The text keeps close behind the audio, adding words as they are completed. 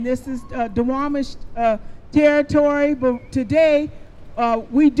This is Duwamish territory, but today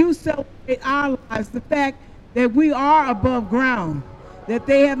we do celebrate our lives, the fact that we are above ground, that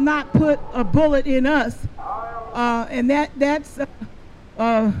they have not put a bullet in us, and that's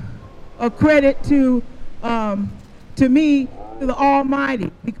a credit to me, to the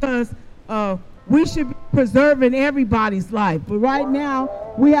Almighty, because we should be preserving everybody's life. But right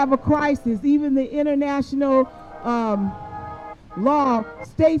now, we have a crisis. Even the international law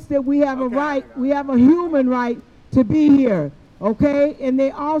states that we have a right, we have a human right to be here, okay? And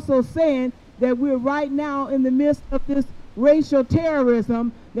they also saying that we're right now in the midst of this racial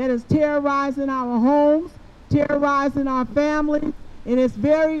terrorism that is terrorizing our homes, terrorizing our families, and it's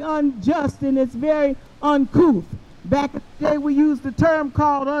very unjust and it's very uncouth. Back in the day, we used the term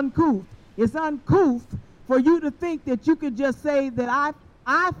called uncouth. It's uncouth for you to think that you could just say that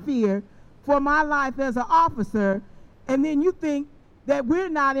I fear for my life as an officer, and then you think that we're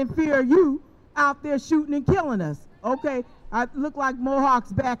not in fear of you out there shooting and killing us. Okay, I look like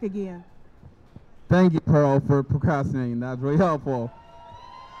Mohawk's back again. Thank you, Pearl, for procrastinating. That's really helpful.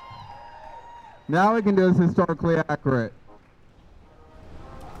 Now we can do this historically accurate.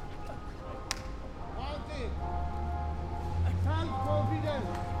 Self-confidence.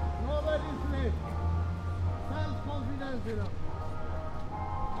 Nobody's slave. Self-confidence, you know.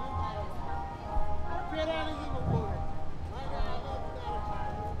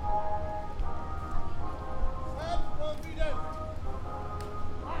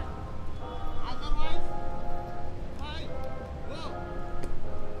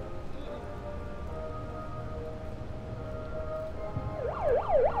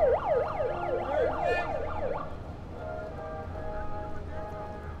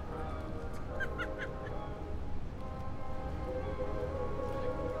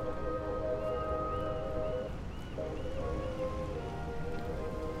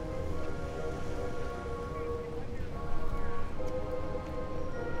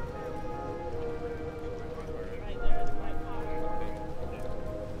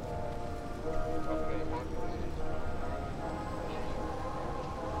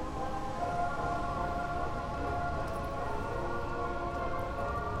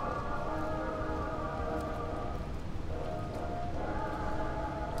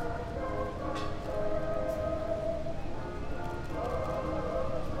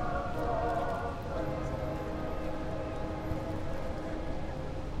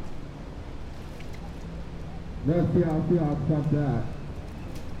 Let's see how stop that.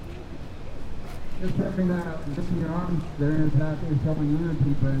 Just saying that lifting your arms there in past is showing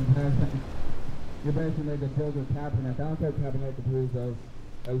unity, but in past you're basically like the field of Kaepernick. I don't care if Kaepernick approves of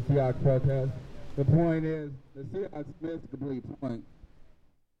the Seahawks protest. The point is, the Seahawks missed the complete point.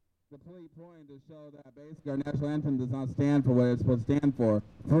 The complete point is to show that basically our national anthem does not stand for what it's supposed to stand for,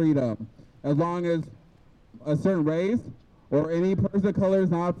 freedom. As long as a certain race or any person of color is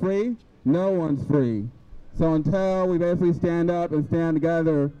not free, no one's free. So until we basically stand up and stand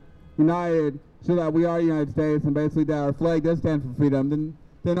together, united, so that we are the United States, and basically that our flag does stand for freedom,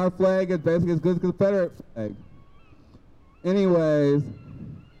 then our flag is basically as good as the Confederate flag. Anyways,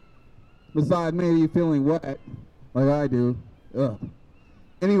 besides maybe feeling wet, like I do, ugh.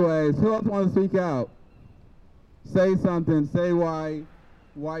 Anyways, who else wants to speak out? Say something, say why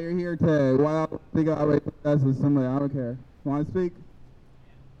you're here today, why I think I'll raise justice, somebody, I don't care. Want to speak?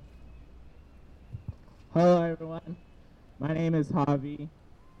 Hello everyone, my name is Javi,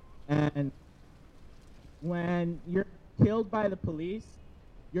 and when you're killed by the police,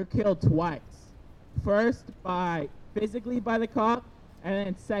 you're killed twice. First physically by the cop, and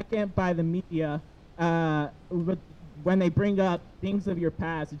then second by the media when they bring up things of your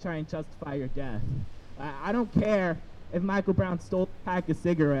past to try and justify your death. I don't care if Michael Brown stole a pack of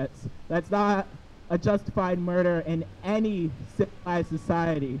cigarettes. That's not a justified murder in any civilized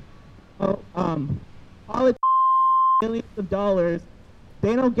society. Politicians, millions of dollars,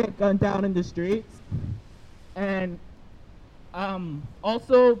 they don't get gunned down in the streets. And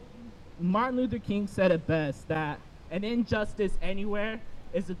also, Martin Luther King said it best, that an injustice anywhere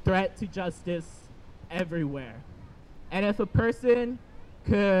is a threat to justice everywhere. And if a person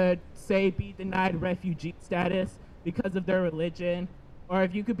could, say, be denied refugee status because of their religion, or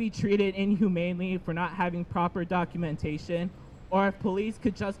if you could be treated inhumanely for not having proper documentation, or if police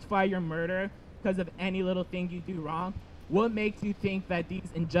could justify your murder because of any little thing you do wrong, what makes you think that these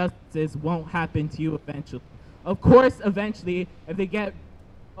injustices won't happen to you eventually? Of course, eventually,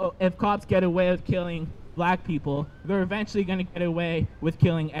 if cops get away with killing black people, they're eventually going to get away with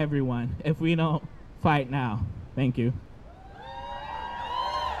killing everyone if we don't fight now. Thank you.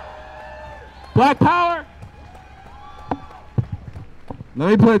 Now Let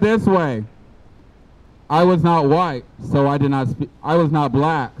me put it this way. I was not white, so I did not speak. I was not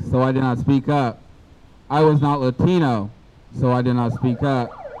black, so I did not speak up. I was not Latino, so I did not speak up.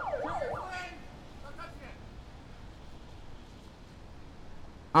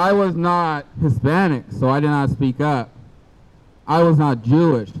 I was not Hispanic, so I did not speak up. I was not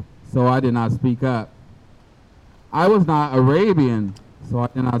Jewish, so I did not speak up. I was not Arabian, so I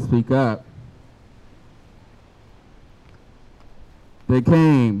did not speak up. They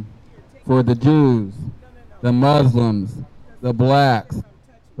came for the Jews, the Muslims, the blacks,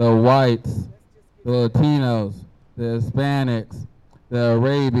 the whites, the Latinos, the Hispanics, the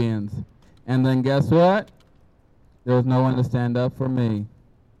Arabians, and then guess what? There was no one to stand up for me.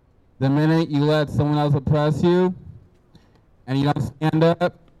 The minute you let someone else oppress you and you don't stand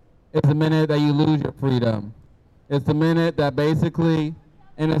up, it's the minute that you lose your freedom. It's the minute that basically,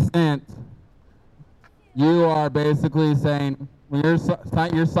 in a sense, you are basically saying, when your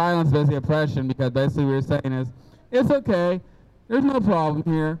silence is basically oppression, because basically what you're saying is, it's okay, there's no problem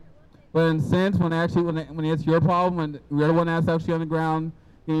here. But in a sense, when it's your problem, when you're the one that's actually on the ground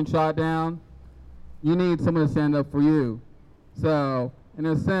getting shot down, you need someone to stand up for you. So, in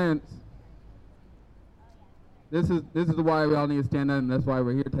a sense, this is why we all need to stand up, and that's why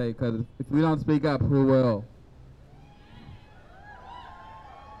we're here today, because if we don't speak up, who will?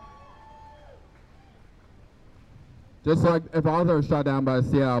 Just like if I was ever shot down by the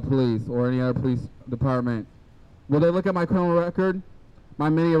Seattle police or any other police department, will they look at my criminal record, my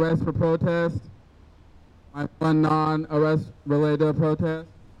many arrests for protest, my one non-arrest related to a protest?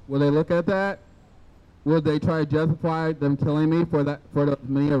 Will they look at that? Will they try to justify them killing me for those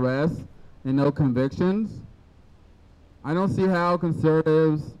many arrests and no convictions? I don't see how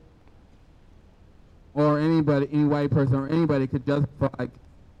conservatives or anybody, any white person or anybody could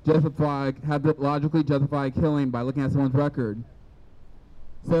logically justify killing by looking at someone's record.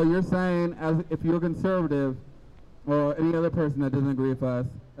 So you're saying, as if you're a conservative or any other person that doesn't agree with us,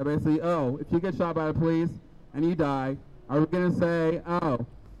 that basically, oh, if you get shot by the police and you die, are we going to say, oh,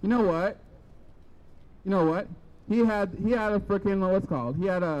 you know what? He had a freaking, what's called? He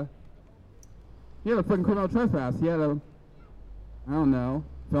had a freaking criminal trespass. He had a, I don't know,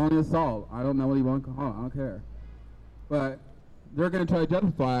 felony assault. I don't know what he wants to call it. I don't care. But they're going to try to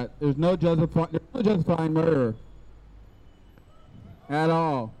justify it. There's no justifying murder at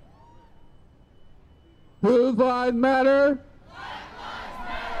all. Whose lives matter? Black lives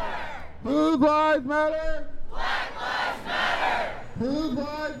matter. Whose lives matter? Black lives matter. Whose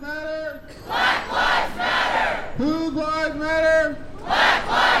lives matter? Black lives matter. Whose lives matter? Black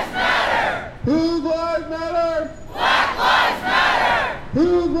lives matter. Whose lives matter? Black lives matter.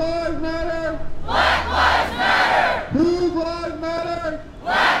 Whose lives matter? Black lives matter. Whose lives matter?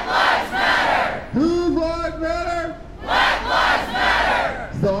 Black lives matter. Whose lives matter? Black lives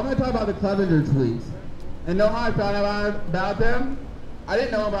matter. So I'm going to talk about the Clevenger tweets. And know how I found out about them? I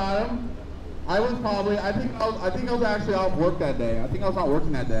didn't know about them. I think I was actually off work that day. I think I was not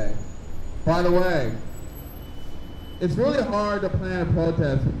working that day. By the way, it's really hard to plan a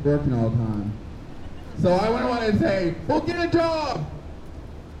protest working all the time. So I went on and say, well, get a job.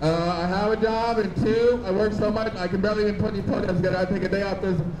 I have a job, and two, I work so much I can barely even put any protests together. I take a day off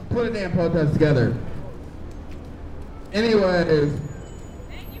to put a damn protest together. Anyways.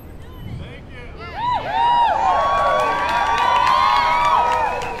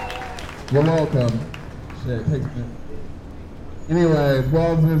 You're welcome. Shit, it takes a minute. Anyways, what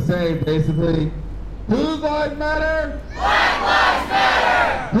I was going to say, basically, whose lives matter? Black lives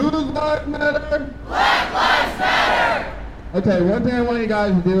matter. Whose lives matter? Black lives matter. Okay, one thing I want you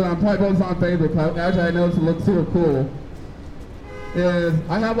guys to do, and I'm probably posting on Facebook, actually I know this looks super cool, is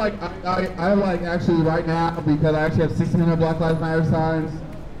I have actually right now, because I actually have 1,600 Black Lives Matter signs,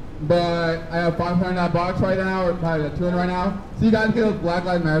 but I have 500 in that box right now, or probably 200 right now. So you guys get those Black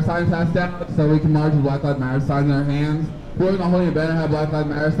Lives Matter signs passed out, so we can march with Black Lives Matter signs in our hands. Whoever's not holding a banner have Black Lives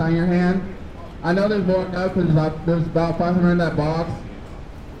Matter sign in your hand. I know there's more now because there's about 500 in that box.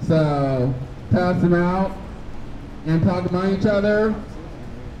 So pass them out and talk among each other.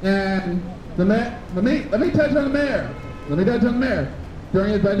 And let me touch on the mayor. During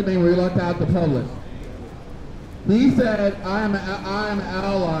his budget meeting where he left out the public. He said, I am an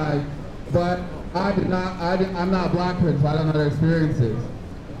ally, but I'm not black person, so I don't know their experiences.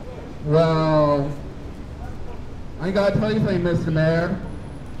 Well, I gotta tell you something, Mr. Mayor.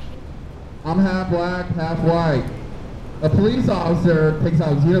 I'm half black, half white. A police officer takes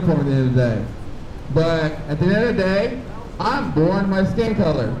out his uniform at the end of the day. But at the end of the day, I'm born my skin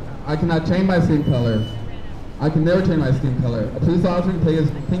color. I cannot change my skin color. I can never change my skin color. A police officer can take his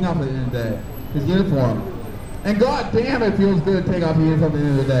thing off at the end of the day, his uniform. And goddamn, it feels good to take off your uniform at the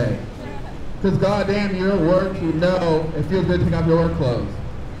end of the day. Because goddamn, you're at work, you know it feels good to take off your work clothes.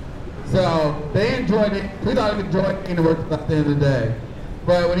 So they enjoyed it. We thought it enjoyed being to work at the end of the day.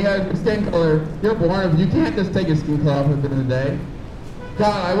 But when you have your skin color, you're born. You can't just take your skin color off at the end of the day.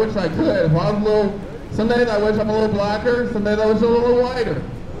 God, I wish I could. If I was a little, some days I wish I'm a little blacker. Some days I wish I'm a little whiter.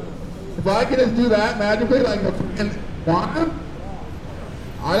 If I could just do that magically, like a freaking quantum,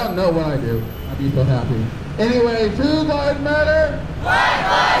 I don't know what I'd do. I'd be so happy. Anyway, whose lives matter? Black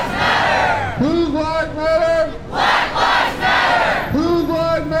lives matter. Whose lives matter? Black lives matter. Whose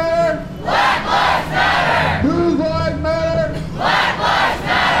lives matter? Black lives matter. Whose lives matter? Black lives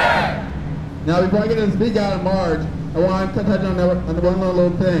matter. Now, before I get to speak out in March, I want to touch on one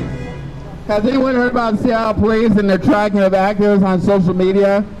little thing. Has anyone heard about Seattle Police and their tracking of activists on social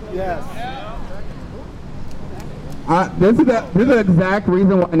media? Yes. This is the exact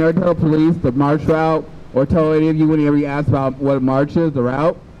reason why I never tell police the march route or tell any of you whenever you ask about what a march is, the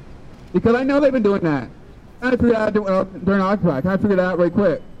route. Because I know they've been doing that. I figured out during Occupy. I kind of figured out right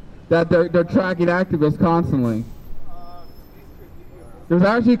quick that they're tracking activists constantly. There's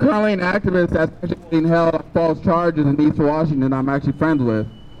actually currently an activist that's actually being held on false charges in East Washington I'm actually friends with.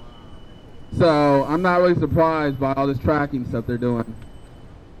 So I'm not really surprised by all this tracking stuff they're doing.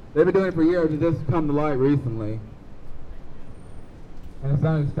 They've been doing it for years. It just come to light recently. And it's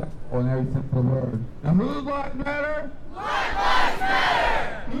unacceptable in every simple word. Now whose lives matter? Black lives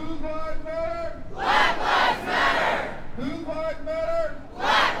matter. Whose lives matter? Black lives matter. Whose lives matter?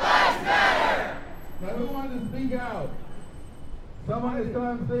 Black lives matter. Now who wants to speak out? Someone is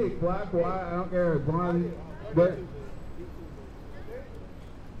going to speak. Black, white, I don't care. As long as, but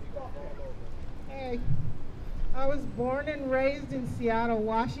Hey, I was born and raised in Seattle,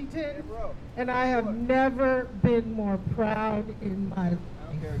 Washington, and I have never been more proud in my life.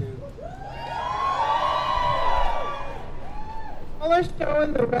 Y'all are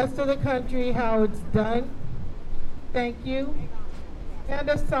showing the rest of the country how it's done. Thank you. And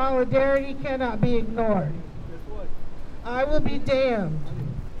a solidarity cannot be ignored. I will be damned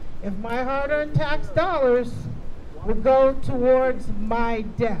if my hard-earned tax dollars would go towards my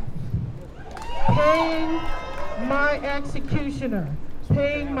death, paying my executioner,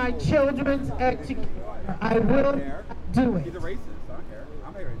 paying my children's executioner. I will not do it.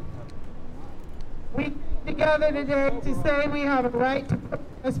 We come together today to say we have a right to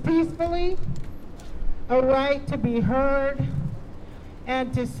protest peacefully, a right to be heard,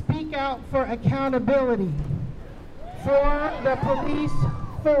 and to speak out for accountability for the police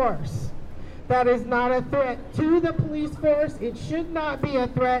force. That is not a threat to the police force. It should not be a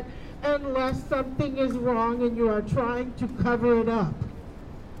threat unless something is wrong and you are trying to cover it up.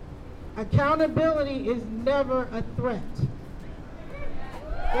 Accountability is never a threat. It's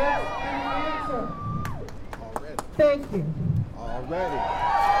an answer. Thank you.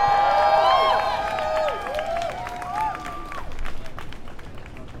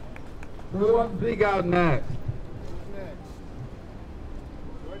 who wants to speak out next?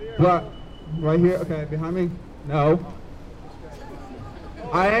 What? Right here? Okay, behind me? No.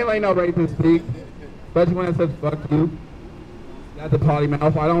 I ain't letting nobody to speak, especially when it says fuck you. That's a potty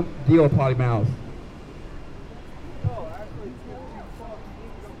mouth. I don't deal with potty mouths.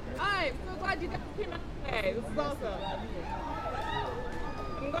 Hi, so glad you guys came out today. This is awesome.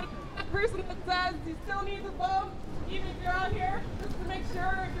 I'm going to be that person that says you still need to vote, even if you're out here, just to make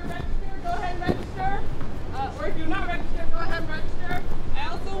sure if you're registered, go ahead and register. Or if you're not registered, go ahead and register. I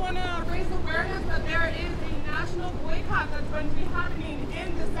also want to raise awareness that there is a national boycott that's going to be happening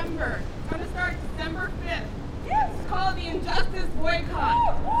in December. It's going to start December 5th. It's called the Injustice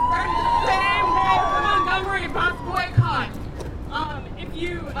Boycott. Starting the same day as the Montgomery bus boycott. If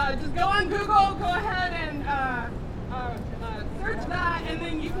you just go on Google, go ahead and search that, and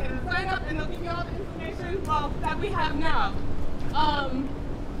then you can sign up, and they'll give you all the information that we have now.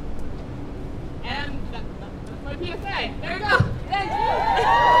 And that's my PSA. There you go. Thank you.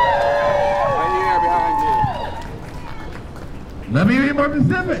 Right here behind you. Let me be more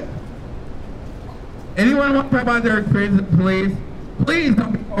specific. Anyone want to talk about their experience with police? Please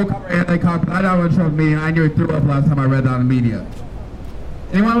don't be pro-cop or anti-cop. I don't want to show the media. I nearly threw up last time I read that on the media.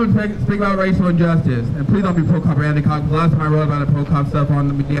 Anyone would speak about racial injustice? And please don't be pro-cop or anti-cop. Last time I wrote about the pro-cop stuff on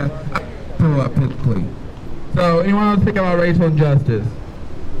the media, I threw up physically. So anyone want to speak about racial injustice?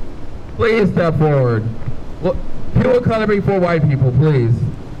 Please step forward. Well, people of color before white people, please.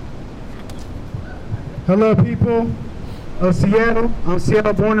 Hello, people of Seattle. I'm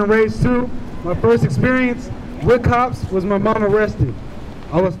Seattle born and raised too. My first experience with cops was my mom arrested.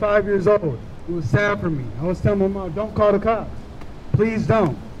 I was 5 years old. It was sad for me. I was telling my mom, don't call the cops. Please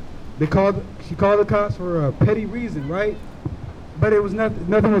don't. She called the cops for a petty reason, right? But it was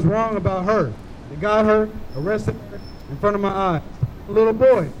nothing was wrong about her. They got her, arrested her in front of my eyes. A little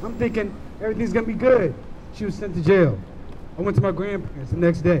boy. I'm thinking everything's gonna be good. She was sent to jail. I went to my grandparents the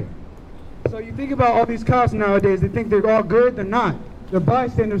next day. So you think about all these cops nowadays, they think they're all good, they're not. They're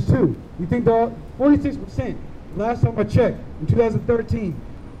bystanders too. You think they're all, 46%, last time I checked, in 2013,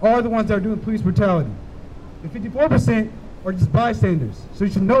 are the ones that are doing police brutality. The 54% are just bystanders. So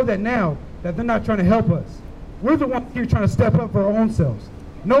you should know that now, that they're not trying to help us. We're the ones here trying to step up for our own selves.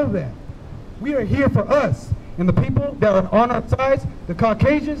 Know that. We are here for us. And the people that are on our sides, the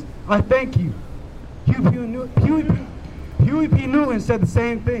Caucasians, I thank you. Huey P. Newton said the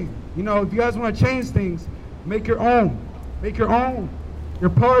same thing. You know, if you guys want to change things, make your own. Make your own. Your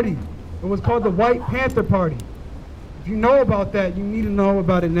party. It was called the White Panther Party. If you know about that, you need to know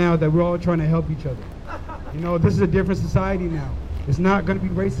about it now that we're all trying to help each other. You know, this is a different society now. It's not going to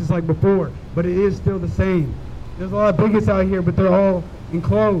be racist like before, but it is still the same. There's a lot of bigots out here, but they're all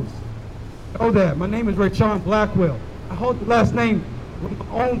enclosed. Know that. My name is Rayshawn Blackwell. I hold the last name with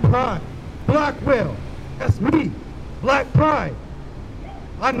my own pride. Blackwell. That's me. Black pride.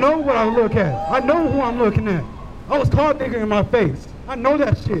 I know what I look at. I know who I'm looking at. I was called nigger in my face. I know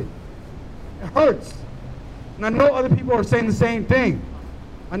that shit. It hurts. And I know other people are saying the same thing.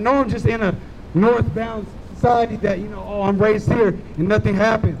 I know I'm just in a northbound society that, you know, oh, I'm raised here and nothing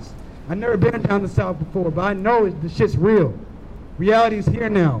happens. I've never been down the South before, but I know the shit's real. Reality is here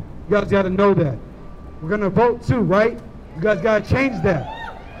now. You guys got to know that. We're going to vote too, right? You guys got to change that.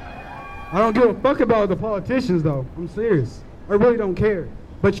 I don't give a fuck about the politicians, though. I'm serious. I really don't care.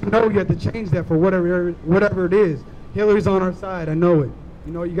 But you know you have to change that for whatever it is. Hillary's on our side. I know it.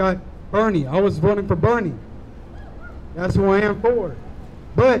 You know, you got Bernie. I was voting for Bernie. That's who I am for.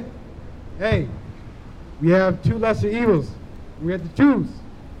 But, hey, we have two lesser evils. We have to choose.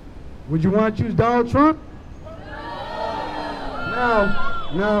 Would you want to choose Donald Trump?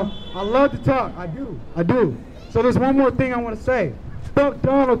 No. I love to talk. I do. So there's one more thing I want to say. Fuck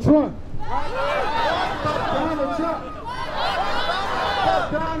Donald Trump. Fuck Donald Trump.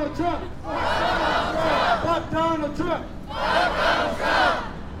 Fuck Donald Trump. Fuck Donald Trump.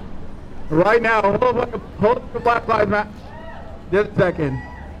 Right now, hold the Black Lives Matter. Just a second.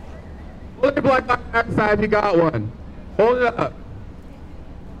 Hold the Black Lives Matter sign if you got one. Hold it up.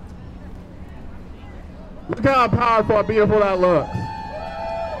 Look how powerful and beautiful that looks.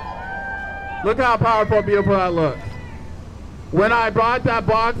 Look how powerful and beautiful that looks. When I brought that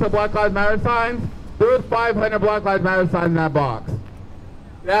box of Black Lives Matter signs, there was 500 Black Lives Matter signs in that box.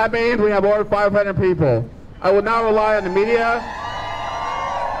 That means we have over 500 people. I will not rely on the media.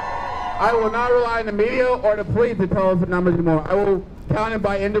 I will not rely on the media or the police to tell us the numbers anymore. I will count it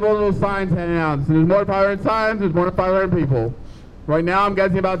by individual signs handed out. So there's more than 500 signs, there's more than 500 people. Right now I'm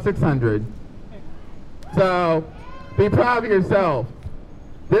guessing about 600. So be proud of yourself.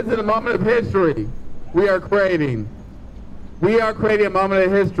 This is a moment of history we are creating. We are creating a moment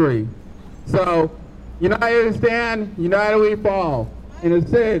of history. So, united we stand, united we fall. In a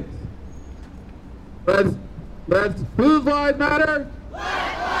sense, let's, whose lives matter?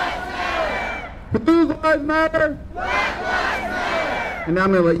 Black Lives Matter! Whose lives matter? Black Lives Matter! And now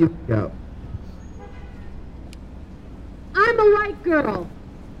I'm going to let you go. I'm a white girl,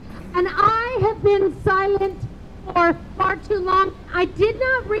 and I have been silent for far too long. I did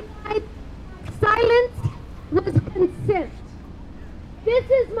not realize silence was consent. This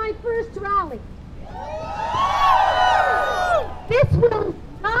is my first rally. This will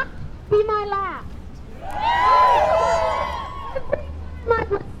not be my last. Every time I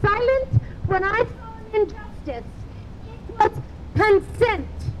was silent when I saw an injustice, it was consent.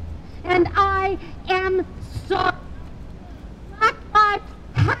 And I am sorry. Black lives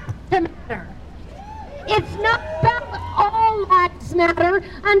have to matter. It's not about all lives matter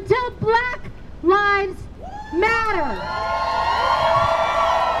until Black lives matter.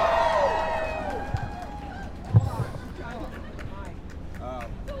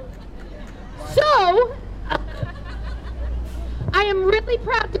 So, I am really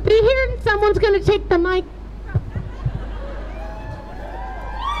proud to be here, and someone's going to take the mic.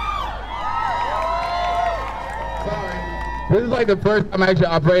 This is like the first time I actually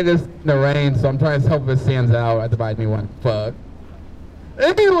operated this in the rain, so I'm trying to help if it stands out. I have to buy me one. Fuck.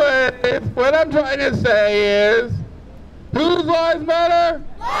 Anyways, what I'm trying to say is, whose lives matter?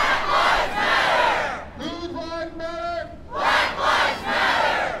 Black Lives Matter! Whose lives matter? Black Lives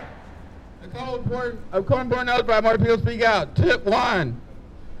Matter! Of course, important notes by more people speak out. Tip 1.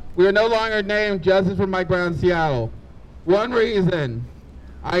 We are no longer named Justice for Mike Brown in Seattle. One reason.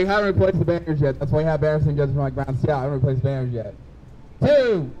 I haven't replaced the banners yet. That's why I have banners saying Justice for Mike Brown in Seattle. I haven't replaced the banners yet.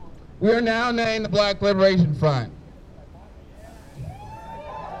 2. We are now named the Black Liberation Front.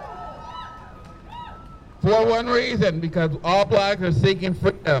 For one reason, because all blacks are seeking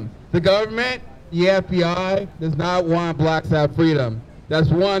freedom. The government, the FBI, does not want blacks to have freedom. That's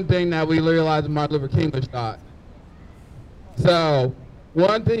one thing that we realized when Martin Luther King was shot. So,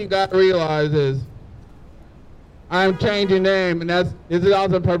 one thing you got to realize is, I'm changing name, and this is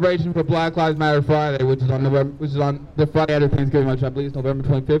also in preparation for Black Lives Matter Friday, which is on the Friday after Thanksgiving, which I believe is November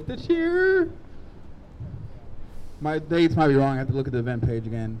 25th this year. My dates might be wrong. I have to look at the event page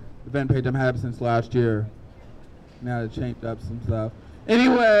again. The event page I've had since last year. Now it's changed up some stuff.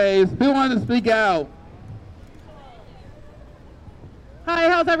 Anyways, who wanted to speak out? Hi,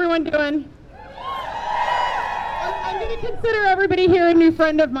 how's everyone doing? I'm going to consider everybody here a new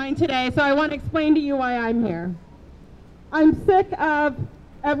friend of mine today, so I want to explain to you why I'm here. I'm sick of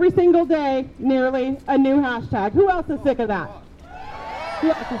every single day, nearly, a new hashtag. Who else is sick of that?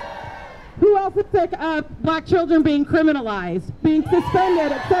 Who else is sick of black children being criminalized, being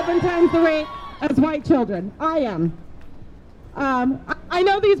suspended at 7 times the rate as white children? I am. I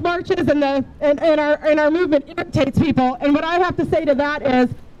know these marches and our movement irritates people, and what I have to say to that is,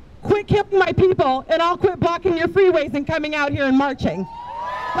 quit killing my people, and I'll quit blocking your freeways and coming out here and marching.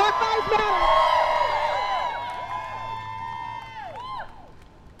 Black Lives Matter.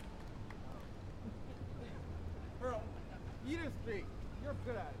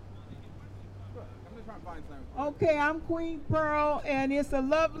 Okay, I'm Queen Pearl, and it's a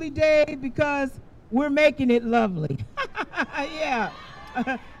lovely day because we're making it lovely. Yeah.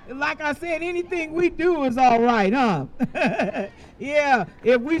 Like I said, anything we do is all right, huh? Yeah.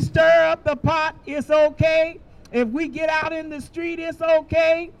 If we stir up the pot, it's okay. If we get out in the street, it's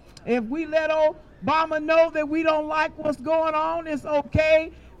okay. If we let Obama know that we don't like what's going on, it's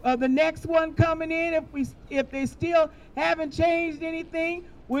okay. The next one coming in, if they still haven't changed anything,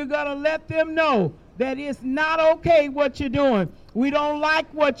 we're going to let them know that it's not okay what you're doing. We don't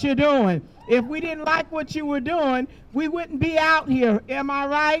like what you're doing. If we didn't like what you were doing, we wouldn't be out here. Am I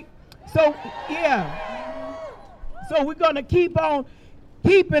right? So, yeah. So we're going to keep on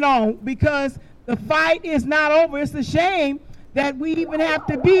keeping on because the fight is not over. It's a shame that we even have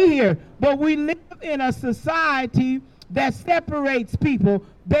to be here. But we live in a society that separates people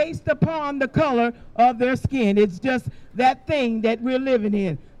based upon the color of their skin. It's just that thing that we're living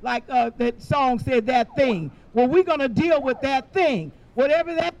in. Like that song said, that thing. Well, we're going to deal with that thing.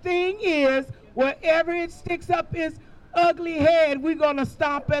 Whatever that thing is, wherever it sticks up its ugly head, we're going to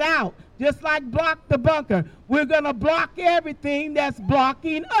stomp it out. Just like Block the Bunker. We're going to block everything that's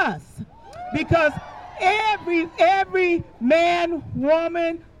blocking us. Because every man,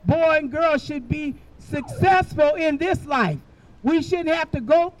 woman, boy, and girl should be successful in this life. We shouldn't have to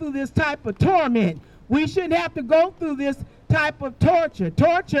go through this type of torment. We shouldn't have to go through this type of torture.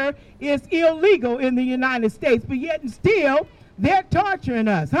 Torture is illegal in the United States, but yet and still, they're torturing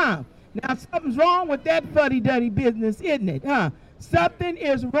us, huh? Now, something's wrong with that fuddy-duddy business, isn't it, huh? Something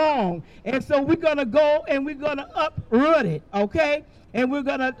is wrong. And so we're going to go and we're going to uproot it, okay? And we're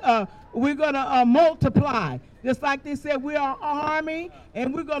going to multiply. Just like they said, we are an army,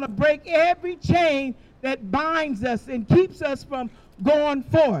 and we're going to break every chain that binds us and keeps us from going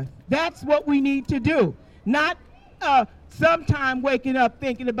forth. That's what we need to do. Not sometime waking up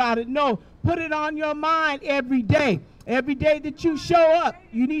thinking about it. No, put it on your mind every day. Every day that you show up,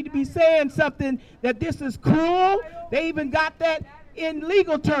 you need to be saying something that this is cruel. They even got that in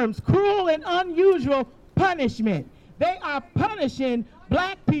legal terms, cruel and unusual punishment. They are punishing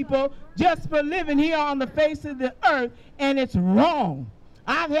black people just for living here on the face of the earth, and it's wrong.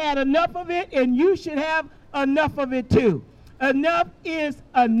 I've had enough of it, and you should have enough of it too. Enough is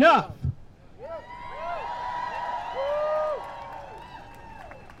enough.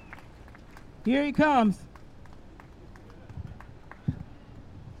 Here he comes.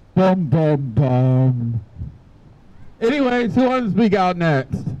 Bum, bum, bum. Anyways, who wants to speak out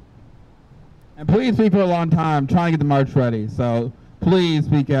next? And please speak for a long time. I'm trying to get the march ready, so please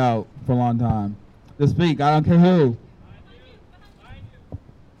speak out for a long time. Just speak. I don't care who.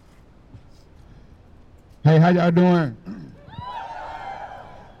 Hey, how y'all doing?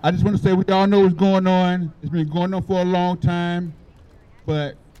 I just want to say we all know what's going on. It's been going on for a long time,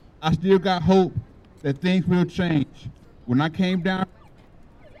 but I still got hope that things will change. When I came down,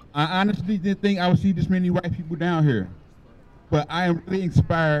 I honestly didn't think I would see this many white people down here. But I am really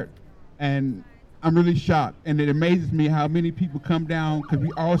inspired, and I'm really shocked. And it amazes me how many people come down because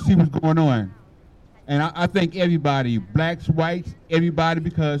we all see what's going on. And I thank everybody, blacks, whites, everybody,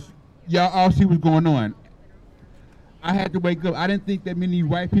 because y'all all see what's going on. I had to wake up. I didn't think that many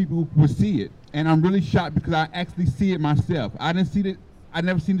white people would see it. And I'm really shocked because I actually see it myself. I didn't see it I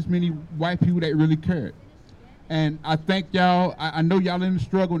never seen this many white people that really cared. And I thank y'all. I know y'all in the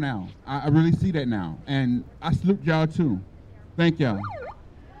struggle now. I really see that now. And I salute y'all too. Thank y'all.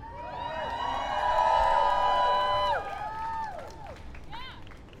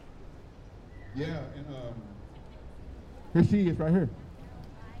 Yeah, and here she is right here.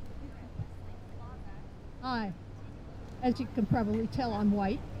 Hi. As you can probably tell, I'm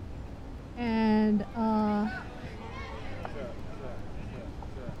white. And I'm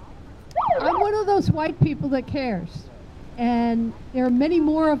one of those white people that cares. And there are many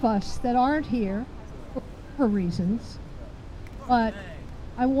more of us that aren't here for reasons. But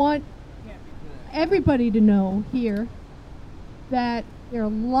I want everybody to know here that there are a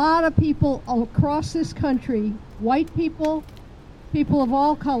lot of people across this country, white people, people of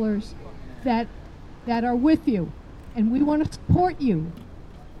all colors, that are with you. And we want to support you.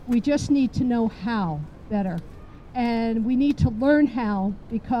 We just need to know how better. And we need to learn how,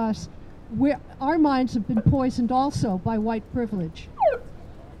 because our minds have been poisoned also by white privilege.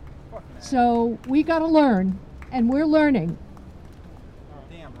 So we got to learn, and we're learning.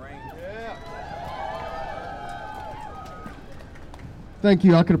 Thank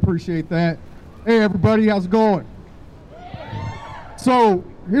you. I can appreciate that. Hey, everybody, how's it going? So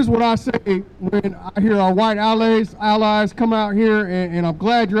here's what I say when I hear our white allies come out here, and I'm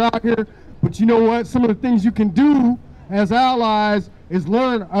glad you're out here. But you know what? Some of the things you can do as allies is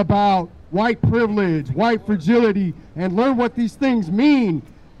learn about white privilege, white fragility, and learn what these things mean.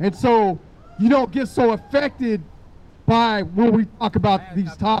 And so you don't get so affected by when we talk about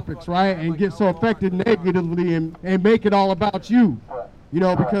these topics, right? And get so affected negatively and make it all about you. You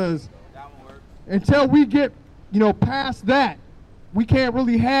know, because until we get, past that, we can't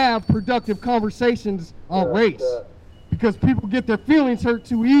really have productive conversations on race, because people get their feelings hurt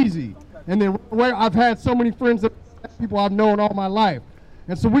too easy. And then I've had so many friends that people I've known all my life.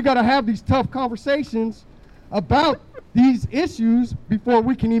 And so we got to have these tough conversations about these issues before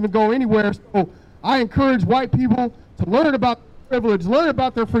we can even go anywhere. So I encourage white people to learn about privilege, learn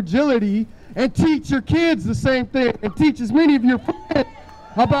about their fragility, and teach your kids the same thing, and teach as many of your friends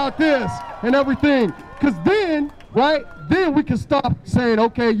about this and everything. Because then, right, then we can stop saying,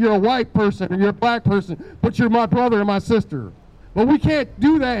 okay, you're a white person or you're a black person, but you're my brother and my sister. But we can't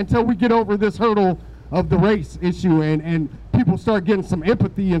do that until we get over this hurdle of the race issue and people start getting some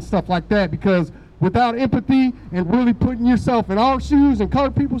empathy and stuff like that. Because without empathy and really putting yourself in our shoes and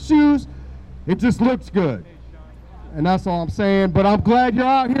colored people's shoes, it just looks good. And that's all I'm saying. But I'm glad you're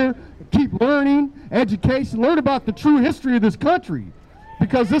out here. Keep learning, education, learn about the true history of this country.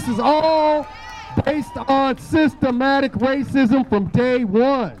 Because this is all based on systematic racism from day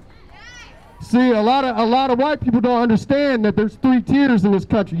one. See, a lot of white people don't understand that there's 3 tiers in this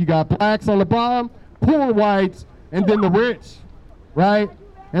country. You got blacks on the bottom, poor whites, and then the rich, right?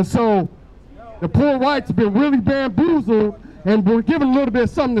 And so the poor whites have been really bamboozled, and we're given a little bit of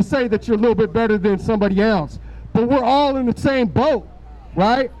something to say that you're a little bit better than somebody else. But we're all in the same boat,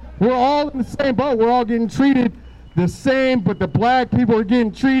 right? We're all in the same boat. We're all getting treated the same, but the black people are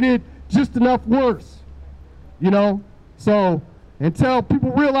getting treated just enough worse, So until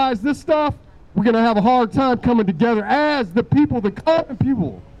people realize this stuff, we're going to have a hard time coming together as the people, the common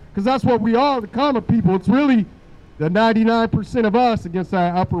people, because that's what we are, the common people. It's really the 99% of us against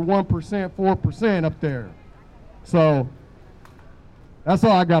that upper 1%, 4% up there. So that's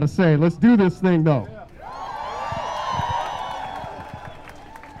all I got to say. Let's do this thing, though.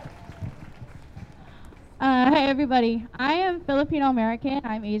 Hey everybody, I am Filipino American,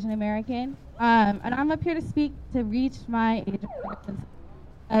 I'm Asian American, and I'm up here to speak to reach my Asian Americans,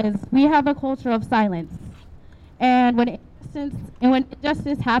 as we have a culture of silence. And when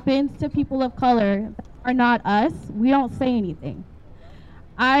injustice happens to people of color that are not us, we don't say anything.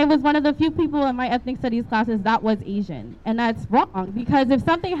 I was one of the few people in my ethnic studies classes that was Asian, and that's wrong, because if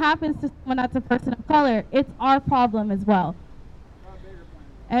something happens to someone that's a person of color, it's our problem as well.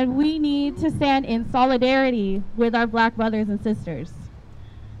 And we need to stand in solidarity with our black brothers and sisters.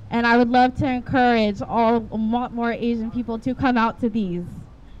 And I would love to encourage more Asian people to come out to these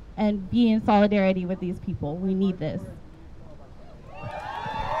and be in solidarity with these people. We need this.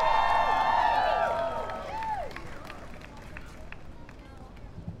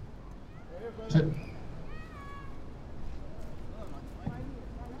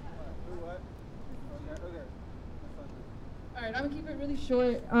 All right, I'm gonna keep it really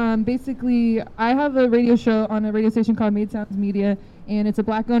short. Basically, I have a radio show on a radio station called Made Sounds Media, and it's a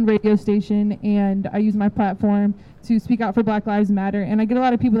Black-owned radio station, and I use my platform to speak out for Black Lives Matter. And I get a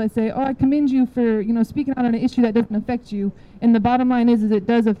lot of people that say, "Oh, I commend you for, speaking out on an issue that doesn't affect you." And the bottom line is it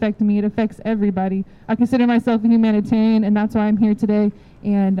does affect me. It affects everybody. I consider myself a humanitarian, and that's why I'm here today.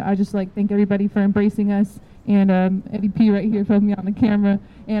 And I just thank everybody for embracing us. And Eddie P right here filmed me on the camera.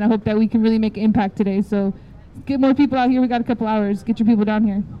 And I hope that we can really make an impact today. So get more people out here. We got a couple hours. Get your people down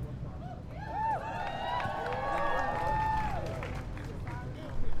here.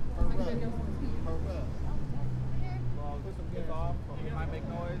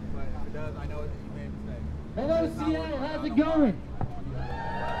 Hello, Seattle. How's it going?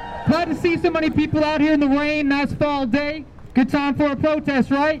 Glad to see so many people out here in the rain. Nice fall day. Good time for a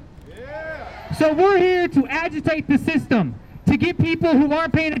protest, right? Yeah. So we're here to agitate the system, to get people who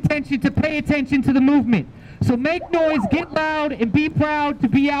aren't paying attention to pay attention to the movement. So make noise, get loud, and be proud to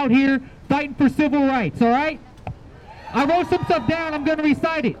be out here fighting for civil rights, all right? I wrote some stuff down. I'm going to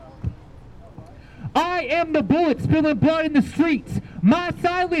recite it. I am the bullet spilling blood in the streets. My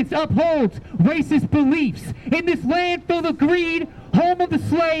silence upholds racist beliefs. In this land filled with greed, home of the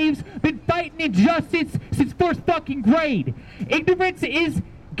slaves, been fighting injustice since first fucking grade. Ignorance is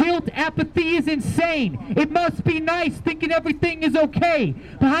guilt, apathy is insane. It must be nice thinking everything is okay.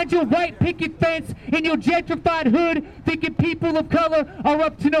 Behind your white picket fence in your gentrified hood, thinking people of color are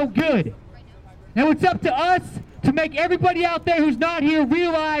up to no good. Now it's up to us to make everybody out there who's not here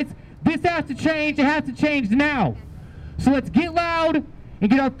realize this has to change. It has to change now. So let's get loud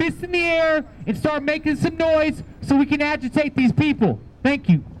and get our fists in the air and start making some noise so we can agitate these people. Thank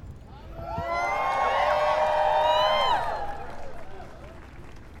you.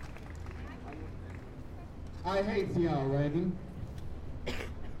 I hate Seattle, Reagan.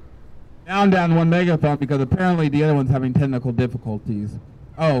 Now I'm down one megaphone because apparently the other one's having technical difficulties.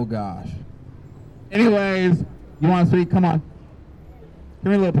 Oh gosh. Anyways, you want to speak? Come on.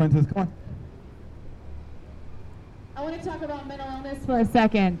 Come here, little princess. Come on. I want to talk about mental illness for a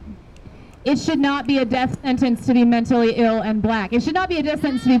second. It should not be a death sentence to be mentally ill and black. It should not be a death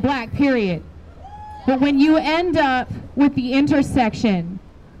sentence to be black, period. But when you end up with the intersection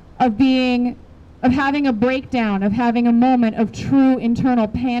of having a breakdown, of having a moment of true internal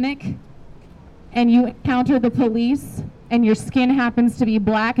panic, and you encounter the police, and your skin happens to be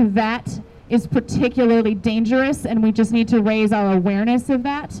black, that is particularly dangerous, and we just need to raise our awareness of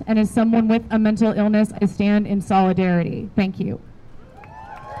that. And as someone with a mental illness, I stand in solidarity. Thank you.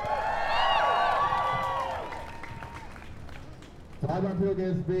 So I want people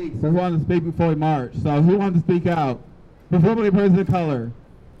to speak. So who wants to speak before we march? So who wants to speak out? Before we person of color.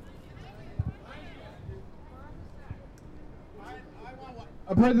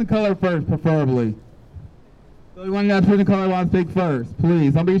 A person of color first, preferably. So you want that person of color want to speak first,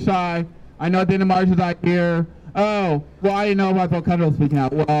 please. Don't be shy. I know at the end of marches I hear, oh, well, I didn't know about the country speaking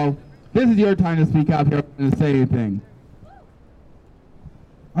out. Well, this is your time to speak out here and say anything.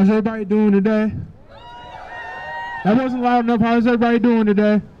 How's everybody doing today? That wasn't loud enough. How's everybody doing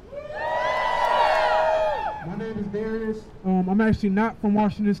today? My name is Darius. I'm actually not from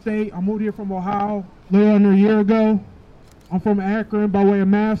Washington State. I moved here from Ohio a little under a year ago. I'm from Akron by way of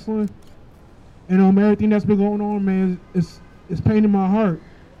Massillon. And everything that's been going on, man, it's paining my heart.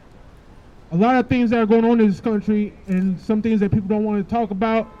 A lot of things that are going on in this country, and some things that people don't want to talk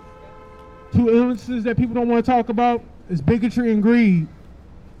about, two illnesses that people don't want to talk about, is bigotry and greed.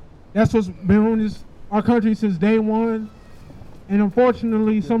 That's what's been on our country since day one. And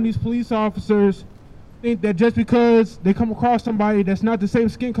unfortunately, some of these police officers think that just because they come across somebody that's not the same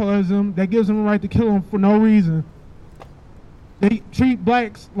skin color as them, that gives them the right to kill them for no reason. They treat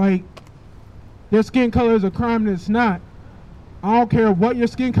blacks like their skin color is a crime, and it's not. I don't care what your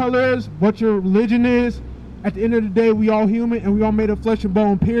skin color is, what your religion is. At the end of the day, we all human, and we all made of flesh and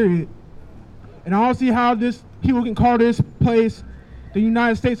bone, period. And I don't see how people can call this place the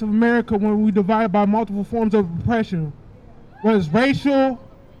United States of America when we divide by multiple forms of oppression. Whether it's racial,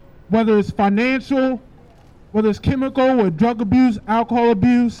 whether it's financial, whether it's chemical or drug abuse, alcohol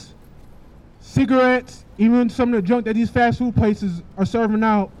abuse, cigarettes, even some of the junk that these fast food places are serving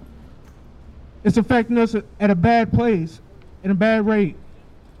out, it's affecting us at a bad place. In a bad rate.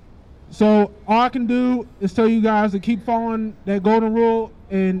 So all I can do is tell you guys to keep following that golden rule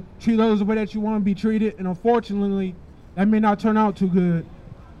and treat others the way that you want to be treated. And unfortunately, that may not turn out too good.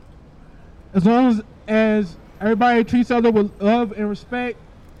 As long as everybody treats others with love and respect,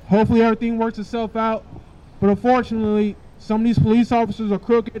 hopefully everything works itself out. But unfortunately, some of these police officers are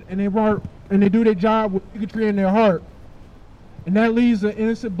crooked, and they do their job with bigotry in their heart. And that leads to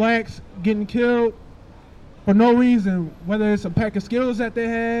innocent blacks getting killed, for no reason, whether it's a pack of Skittles that they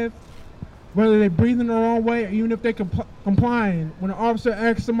have, whether they're breathing the wrong way, or even if they're complying. When an officer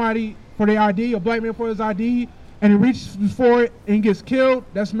asks somebody for their ID, a black man for his ID, and he reaches for it and gets killed,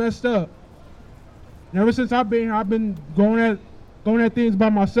 that's messed up. And ever since I've been here, I've been going at things by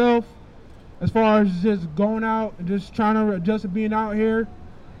myself, as far as just going out and just trying to adjust to being out here.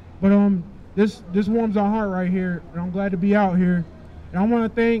 But this warms our heart right here, and I'm glad to be out here. And I want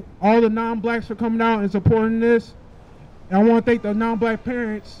to thank all the non-blacks for coming out and supporting this. And I want to thank the non-black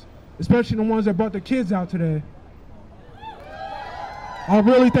parents, especially the ones that brought their kids out today. I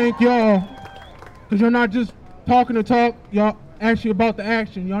really thank y'all, because you're not just talking the talk, y'all actually about the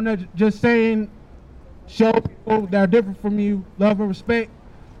action. Y'all not just saying, show people that are different from you love and respect.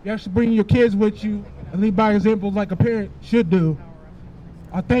 You actually bring your kids with you and lead by example like a parent should do.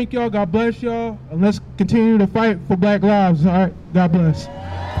 I thank y'all, God bless y'all, and let's continue to fight for black lives, all right? God bless.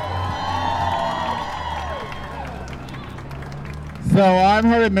 So I've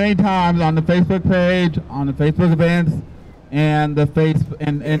heard it many times on the Facebook page, on the Facebook events, and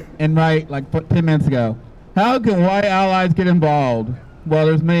the and right like 10 minutes ago. How can white allies get involved? Well,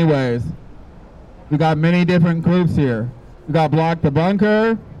 there's many ways. We got many different groups here. We got Block the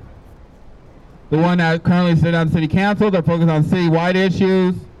Bunker, the one that currently sits on city council. They're focused on city-wide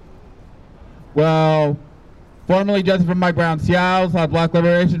issues. Well, formerly Justice for Mike Brown Seattle, Black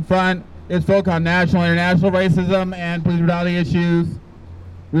Liberation Front, is focused on national and international racism and police brutality issues.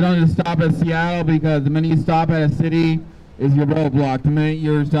 We don't just stop at Seattle, because the minute you stop at a city is your roadblock. The minute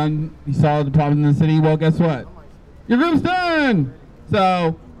you're done, you solve the problems in the city, well, guess what? Your group's done!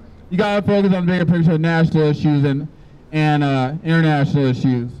 So you gotta focus on the bigger picture of national issues and international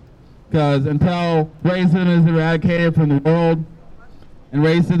issues. Because until racism is eradicated from the world, and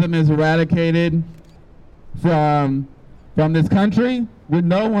racism is eradicated from this country,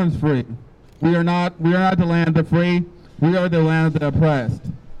 no one's free. We are not the land of the free. We are the land of the oppressed.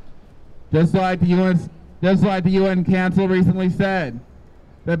 Just like the UN Council recently said,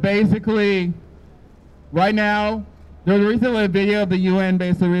 that basically, right now, there was recently a video of the UN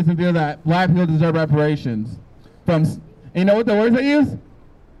that black people deserve reparations. And you know what the words they use?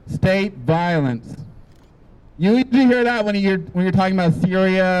 State violence. You usually hear that when you're talking about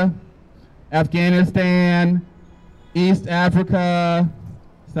Syria, Afghanistan, East Africa,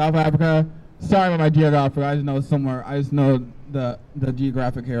 South Africa. Sorry about my geography. I just know somewhere. I just know the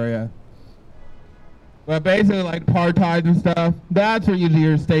geographic area. But basically, like apartheid and stuff, that's where you usually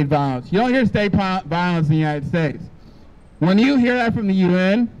hear state violence. You don't hear state violence in the United States. When you hear that from the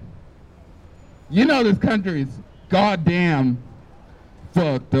UN, you know this country is goddamn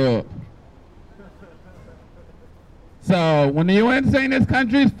fucked up. So when the UN saying this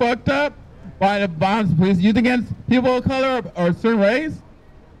country is fucked up by the violence police used against people of color or a certain race,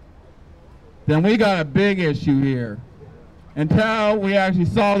 then we got a big issue here. Until we actually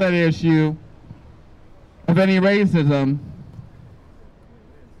solve that issue of any racism.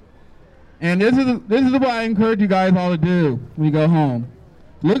 And this is what I encourage you guys all to do when you go home.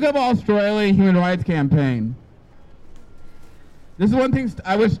 Look up Australia Human Rights Campaign. This is one thing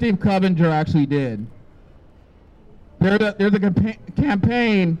I wish Steve Clevenger actually did. There's a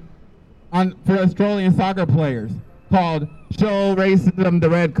campaign for Australian soccer players called Show Racism the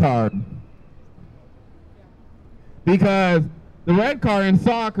Red Card. Because the red card in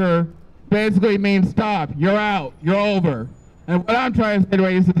soccer basically means stop, you're out, you're over. And what I'm trying to say to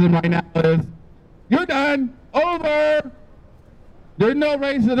racism right now is, you're done, over. There's no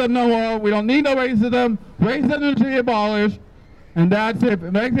racism no more. We don't need no racism. Racism should be abolished. And that's it. If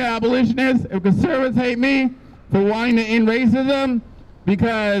American abolitionists, if conservatives hate me for wanting to end racism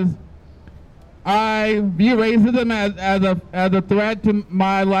because I view racism as a threat to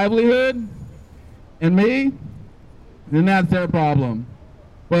my livelihood and me, then that's their problem.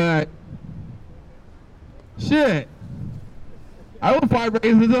 But shit, I will fight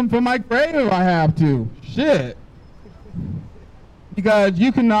racism from my grave if I have to. Shit. Because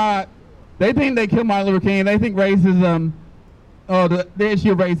you cannot, they think they killed Martin Luther King, they think racism, the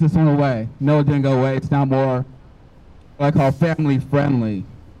issue of racism went away. No, it didn't go away. It's now more what I call family friendly.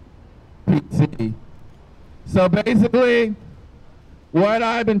 PC. So basically, what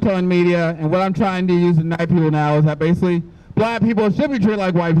I've been telling media and what I'm trying to use to unite people now is that basically black people should be treated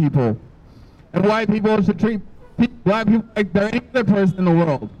like white people. And white people should treat black people like they're any other person in the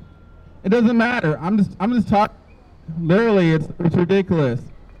world. It doesn't matter. I'm just talking. Literally, it's ridiculous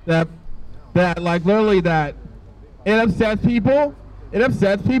that like literally that it upsets people. It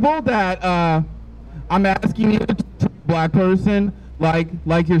upsets people that I'm asking you to treat a black person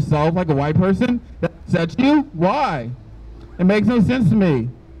like yourself, like a white person. That upsets you? Why? It makes no sense to me.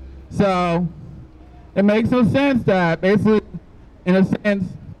 So It makes no sense that basically, in a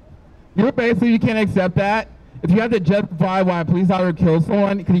sense, you can't accept that. If you have to justify why a police officer kills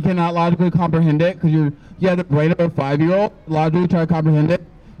someone because you cannot logically comprehend it, because you have the brain of a 5-year-old, logically try to comprehend it,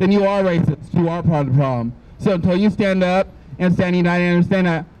 then you are racist. You are part of the problem. So until you stand up and stand united and understand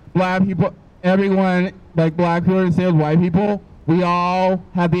that black people, everyone, like black people and same as white people, we all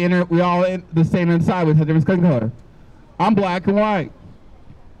have the same inside with a different skin color. I'm black and white.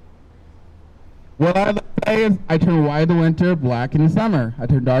 What I say is I turn white in the winter, black in the summer. I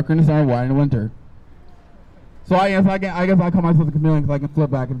turn darker in the summer, white in the winter. So I guess I call myself a chameleon because I can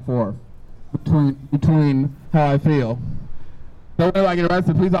flip back and forth between how I feel. So when I get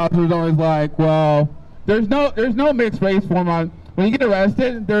arrested, police officers are always like, well, there's no mixed race form on. When you get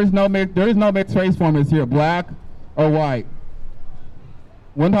arrested, there is no mixed race form. It's here, black or white.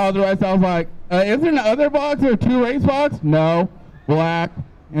 One time I was arrested, I was like, is there an other box or 2 race box? No, black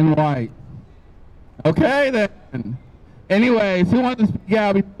and white. Okay then. Anyways, who wants to speak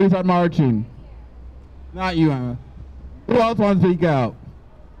out before we start marching? Not you, Emma. Who else wants to speak out?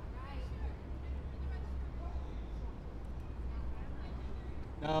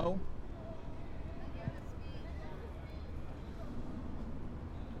 No.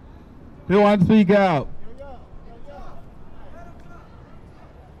 Who wants to speak out?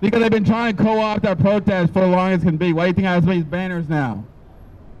 Because they've been trying to co-opt our protest for as long as can be. Why do you think I have these banners now?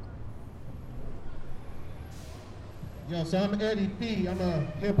 Yo, so I'm Eddie P. I'm a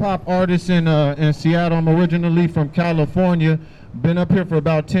hip-hop artist in Seattle. I'm originally from California. Been up here for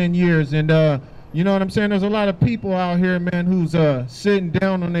about 10 years. And you know what I'm saying? There's a lot of people out here, man, who's sitting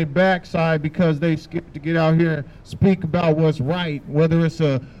down on their backside because they scared to get out here and speak about what's right. Whether it's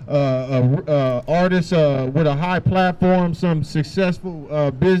a artist with a high platform, some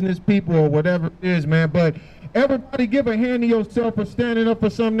successful business people or whatever it is, man. But everybody give a hand to yourself for standing up for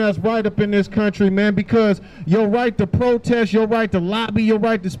something that's right up in this country, man, because your right to protest, your right to lobby, your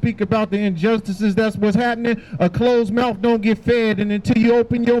right to speak about the injustices, that's what's happening. A closed mouth don't get fed, and until you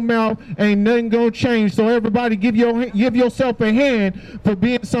open your mouth, ain't nothing gonna change. So everybody give yourself a hand for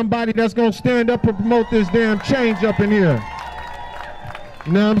being somebody that's gonna stand up and promote this damn change up in here.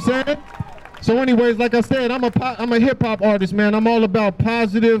 You know what I'm saying? So anyways, like I said, I'm a hip-hop artist, man. I'm all about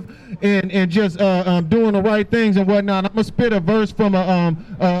positive and just doing the right things and whatnot. I'm going to spit a verse from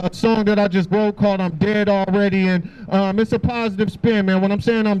a song that I just wrote called I'm Dead Already. And it's a positive spin, man. When I'm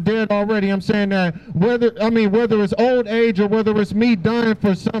saying I'm dead already, I'm saying that whether it's old age or whether it's me dying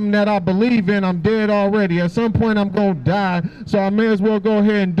for something that I believe in, I'm dead already. At some point, I'm going to die. So I may as well go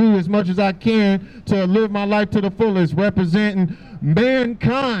ahead and do as much as I can to live my life to the fullest, representing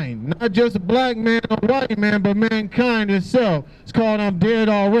mankind, not just a black man or white man, but mankind itself. It's called I'm Dead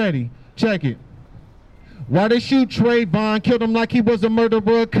Already. Check it. Why they shoot Trayvon, killed him like he was a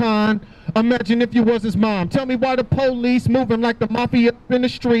murderer con. Imagine if you was his mom. Tell me why the police moving like the mafia up in the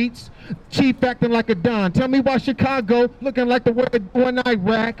streets. Chief acting like a don. Tell me why Chicago looking like the way they do in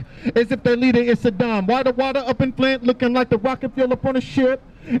Iraq. As if their leader is Saddam. Why the water up in Flint looking like the rocket fuel up on a ship.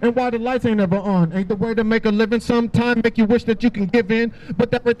 And why the lights ain't ever on. Ain't the way to make a living. Sometime make you wish that you can give in, but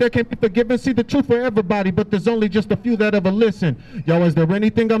that right there can't be forgiven. See the truth for everybody, but there's only just a few that ever listen. Yo, is there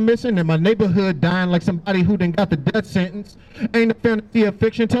anything I'm missing? In my neighborhood dying like somebody who done got the death sentence. Ain't a fantasy of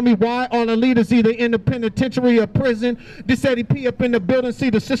fiction. Tell me why all the leaders either in the penitentiary or prison. This Eddie P up in the building,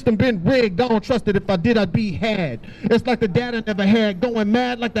 see the system been rigged. I don't trust it. If I did, I'd be had. It's like the data never had. Going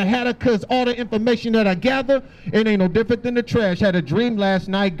mad like the hatter, cause all the information that I gather, it ain't no different than the trash. Had a dream last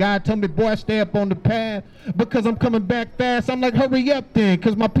night. God told me, boy, stay up on the path because I'm coming back fast. I'm like, hurry up then,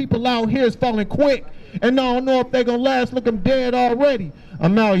 because my people out here is falling quick. And I don't know if they're going to last. Look, I'm dead already.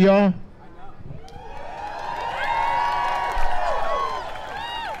 I'm out, y'all.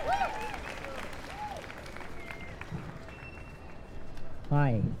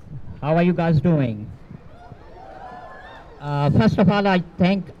 Hi. How are you guys doing? First of all, I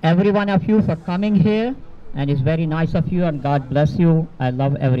thank every one of you for coming here. And it's very nice of you, and God bless you. I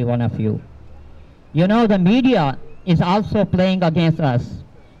love every one of you. You know, the media is also playing against us.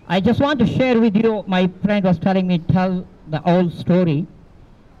 I just want to share with you, my friend was telling me, tell the old story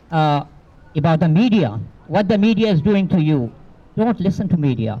about the media, what the media is doing to you. Don't listen to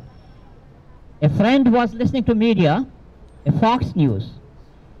media. A friend was listening to media, a Fox News,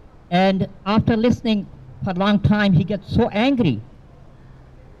 and after listening for a long time, he gets so angry.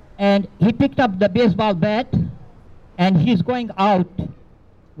 And he picked up the baseball bat, and he's going out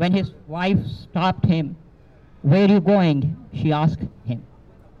when his wife stopped him. Where are you going? She asked him.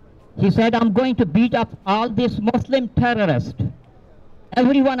 He said, I'm going to beat up all these Muslim terrorists,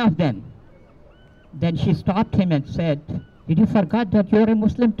 every one of them. Then she stopped him and said, did you forget that you're a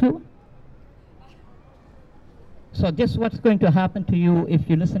Muslim too? So this is what's going to happen to you if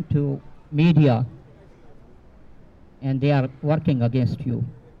you listen to media and they are working against you.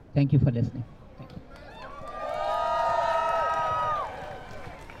 Thank you for listening.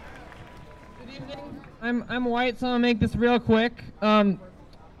 I'm white, so I'm gonna make this real quick. And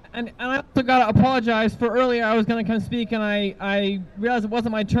I also gotta apologize for earlier. I was gonna come speak, and I realized it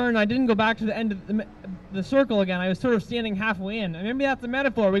wasn't my turn. I didn't go back to the end of the circle again. I was sort of standing halfway in. And maybe that's a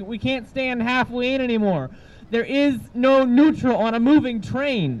metaphor. We can't stand halfway in anymore. There is no neutral on a moving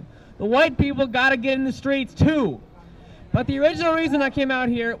train. The white people gotta get in the streets too. But the original reason I came out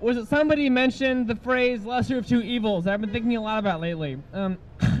here was that somebody mentioned the phrase "lesser of two evils." I've been thinking a lot about lately.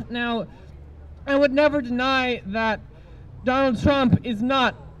 Now, I would never deny that Donald Trump is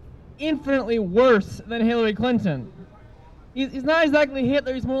not infinitely worse than Hillary Clinton. He's not exactly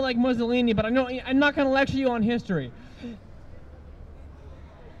Hitler, he's more like Mussolini, but I'm not going to lecture you on history.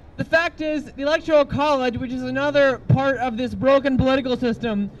 The fact is, the Electoral College, which is another part of this broken political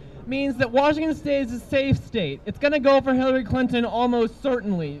system, means that Washington State is a safe state. It's going to go for Hillary Clinton almost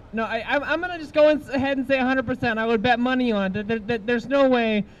certainly. No, I'm going to just go ahead and say 100%. I would bet money on it. There's no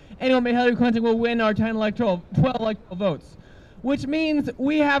way anyone but Hillary Clinton will win our 12 electoral votes. Which means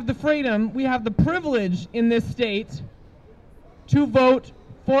we have the freedom, we have the privilege in this state to vote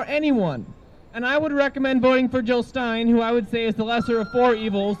for anyone. And I would recommend voting for Jill Stein, who I would say is the lesser of four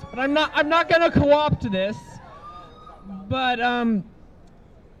evils. But I'm not going to co-opt to this. But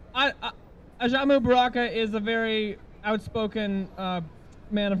Ajamu Baraka is a very outspoken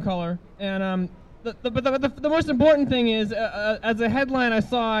man of color, and the most important thing is, as a headline I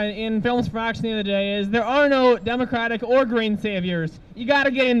saw in Films for Action the other day, is there are no Democratic or Green saviors. You got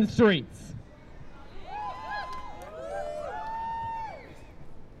to get in the streets.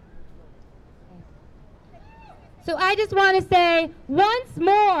 So I just want to say once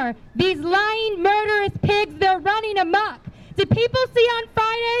more, these lying, murderous pigs, they're running amok. Did people see on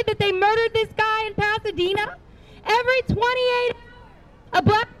Friday that they murdered this guy in Pasadena? Every 28 hours, a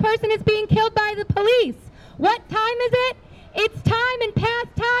black person is being killed by the police. What time is it? It's time and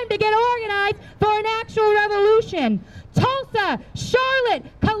past time to get organized for an actual revolution. Tulsa, Charlotte,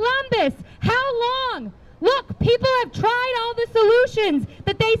 Columbus, how long? Look, people have tried all the solutions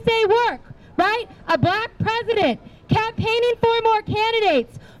that they say work, right? A black president, campaigning for more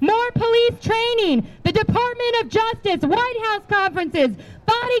candidates, more police training, the Department of Justice, White House conferences,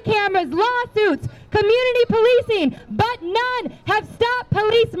 body cameras, lawsuits, community policing, but none have stopped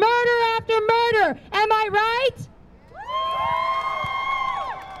police murder after murder. Am I right?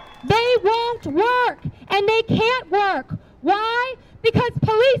 They won't work, and they can't work. Why? Because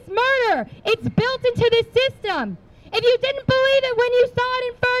police murder, it's built into the system. If you didn't believe it when you saw it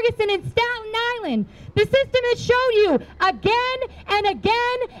in Ferguson and Staten Island, the system has showed you again and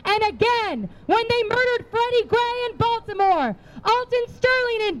again and again. When they murdered Freddie Gray in Baltimore, Alton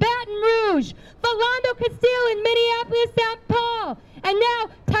Sterling in Baton Rouge, Philando Castile in Minneapolis, St. Paul, and now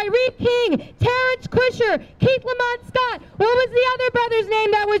Tyreek King, Terrence Crisher, Keith Lamont Scott. What was the other brother's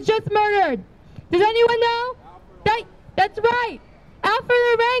name that was just murdered? Does anyone know? That's right.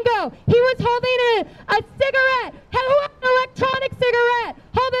 Alfred Arango. He was holding a cigarette. Who has an electronic cigarette?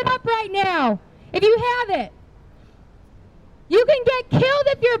 Hold it up right now, if you have it. You can get killed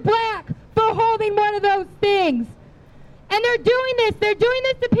if you're black for holding one of those things. And they're doing this. They're doing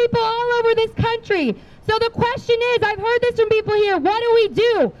this to people all over this country. So the question is, I've heard this from people here, what do we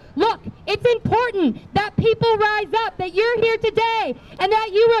do? Look, it's important that people rise up, that you're here today, and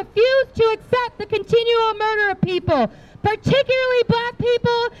that you refuse to accept the continual murder of people, particularly black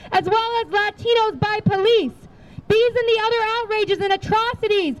people as well as Latinos by police. These and the other outrages and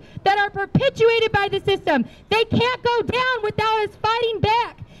atrocities that are perpetuated by the system, they can't go down without us fighting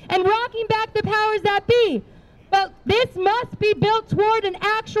back and rocking back the powers that be. But this must be built toward an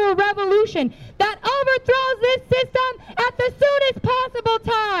actual revolution that overthrows this system at the soonest possible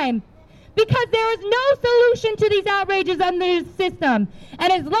time. Because there is no solution to these outrages under this system.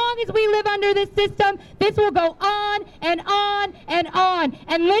 And as long as we live under this system, this will go on and on and on.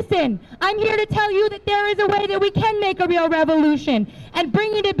 And listen, I'm here to tell you that there is a way that we can make a real revolution and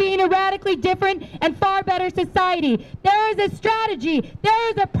bring it to being a radically different and far better society. There is a strategy, there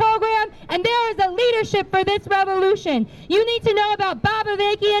is a program, and there is a leadership for this revolution. You need to know about Bob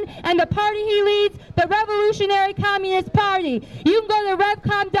Avakian and the party he leads, the Revolutionary Communist Party. You can go to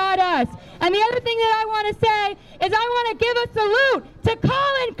revcom.us. And the other thing that I want to say is I want to give a salute to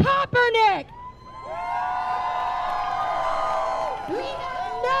Colin Kaepernick. We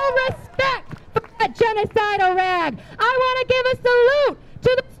have no respect for that genocidal rag. I want to give a salute to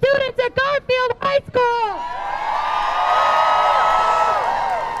the students at Garfield High School.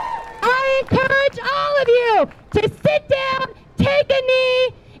 I encourage all of you to sit down, take a knee,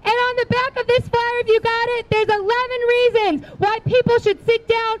 and on the back of this flyer, if you got it, there's 11 reasons why people should sit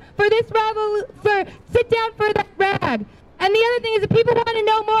down for this for that rag. And the other thing is, if people want to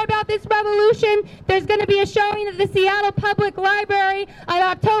know more about this revolution, there's going to be a showing at the Seattle Public Library on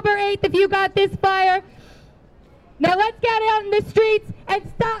October 8th if you got this flyer. Now let's get out in the streets and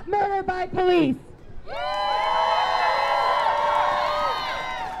stop murder by police.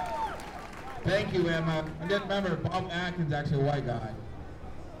 Thank you, Emma. And then remember, Bob Atkins is actually a white guy.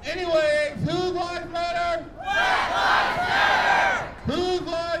 Anyways, whose lives matter? Black lives matter! Whose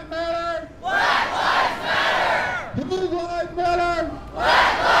lives matter? Black lives matter! Whose lives matter?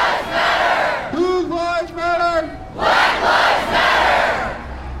 Black lives matter! Whose lives matter? Black lives matter!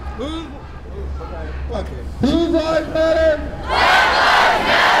 Whose lives matter? Black lives matter! Whose lives matter? Black lives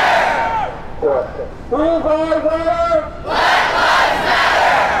matter! Black lives matter!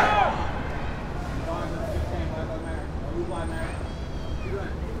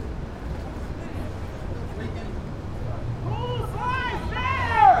 Whose lives matter? Black lives matter!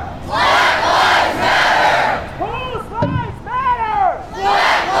 Black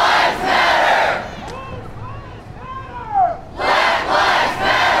lives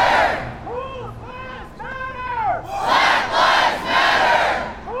matter! Whose lives matter? Black lives matter!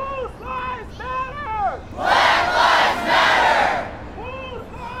 Whose lives matter? Black lives matter!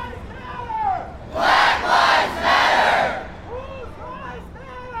 Whose lives matter? Black lives matter! Whose lives matter? Black lives matter! Whose lives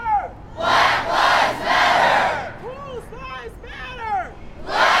matter? Black lives matter! Whose lives matter?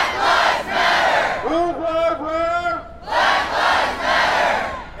 Black lives matter!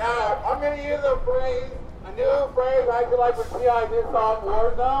 Now, I'm going to use a new phrase I feel like when T.I. did song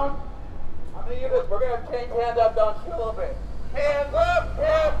Warzone. I'm going to use this. We're going to change hands up, don't shoot a little bit. Hands up,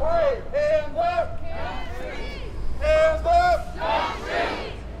 can't breathe. Hands up. Can't breathe! Hands up. Don't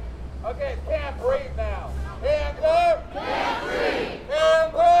breathe! Okay, can't breathe now. Hands up. Can't breathe!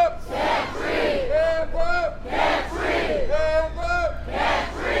 Hands up. Can't breathe! Hands up. Can't breathe! Hands up.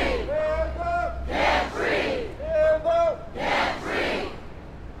 Can't breathe! Hands up. Can't breathe! Hands up. Can't breathe!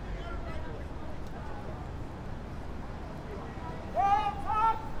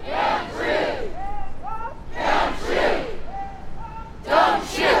 Can't breathe! Don't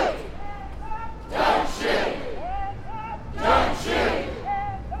shoot! Don't shoot! Don't shoot!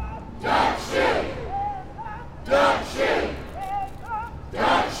 Don't shoot! Don't shoot! Don't shoot!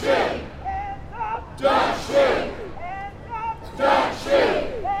 Don't shoot! Don't shoot! Don't shoot!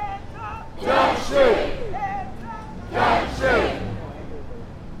 Don't shoot! Don't shoot!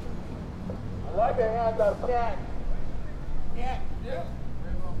 I like the hands up. Can't. Can't do.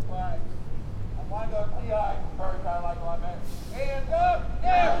 I want to go T.I. first. I like what I meant. Hands up.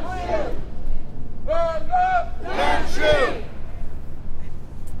 Can't breathe. Hands up. Don't shoot!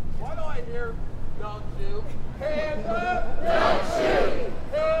 Why do I hear don't shoot? Hands up. Don't shoot!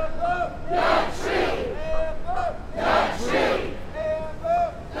 Hands up. Don't shoot! Hands up. Don't shoot! Hands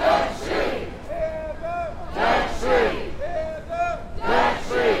up. Don't shoot! Hands up. Don't shoot! Hands up. Don't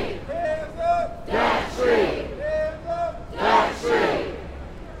shoot! Hands up. Don't shoot! Hands up. Don't shoot!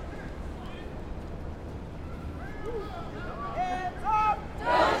 Hands up!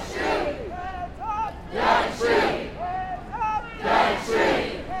 Don't shoot! Hands up! Don't shoot! Hands up! Don't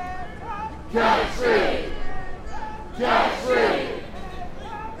shoot! Hands up! Don't shoot! Don't shoot!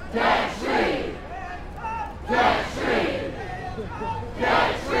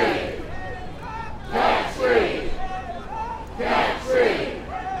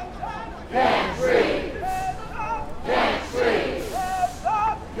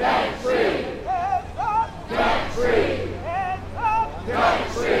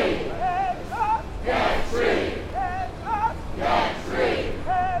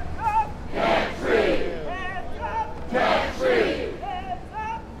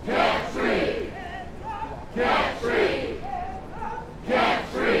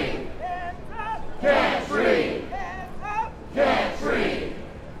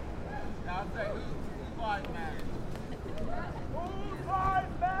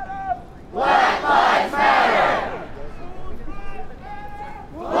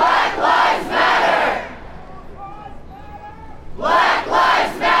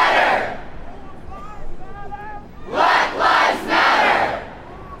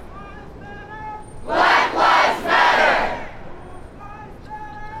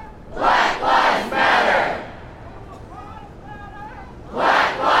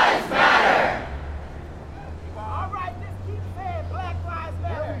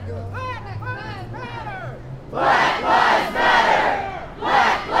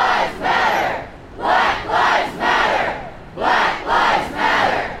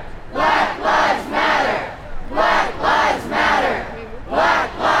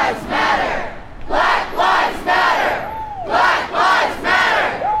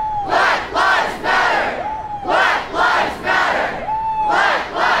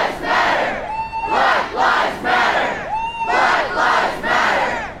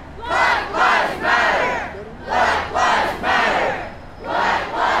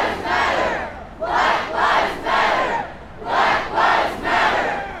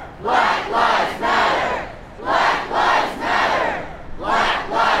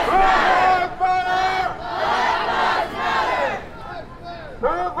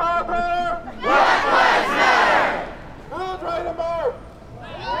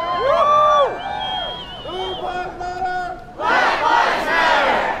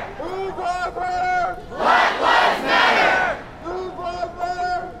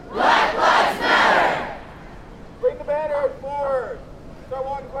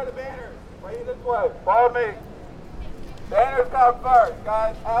 way. Follow me. Banners come first.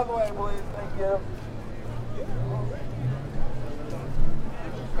 Guys, out of the way, please. Thank you.